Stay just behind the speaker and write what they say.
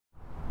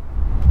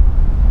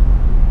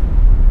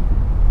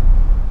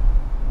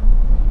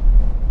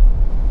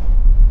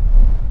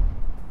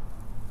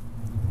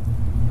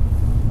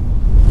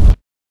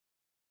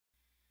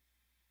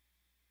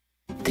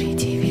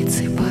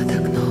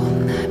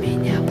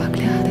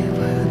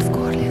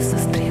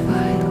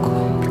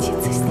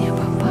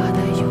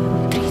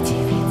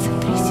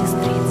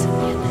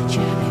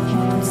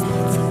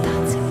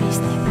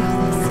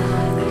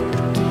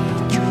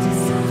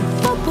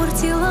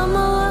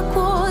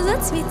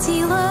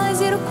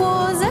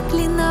озерко,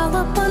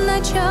 заклинала по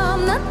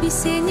ночам над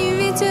весенним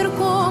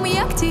ветерком.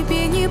 Я к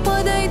тебе не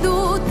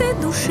подойду, ты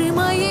души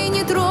моей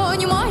не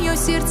тронь, мое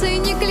сердце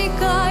не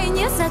кликай,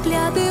 не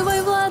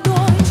заглядывай в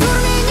ладонь.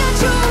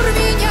 Чур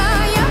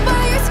меня, я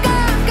боюсь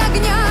как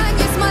огня,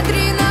 не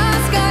смотри на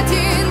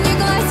скотин, не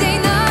глазей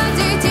на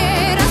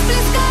детей.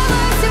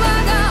 Расплескалась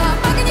вода,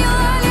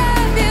 погнила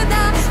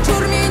лебеда.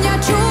 Чур меня,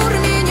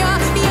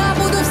 я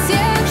буду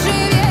всех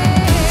живее.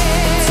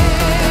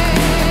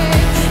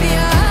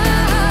 Я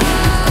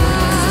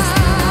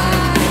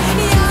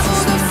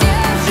буду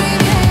всех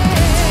живее.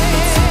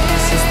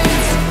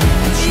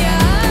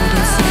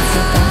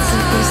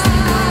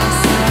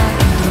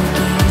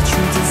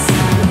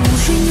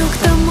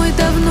 Муженек-то мой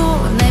давно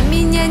на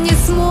меня не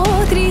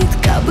смотрит,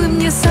 кабы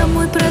мне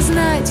самой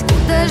прознать,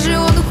 куда же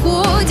он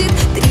ходит.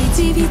 3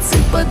 девицы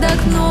под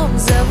окном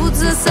зовут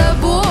за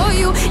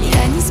собою,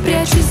 я не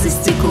спрячусь за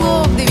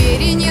стеклом,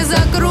 двери не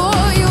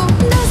закрою.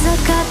 До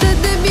заката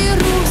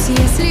доберусь,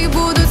 если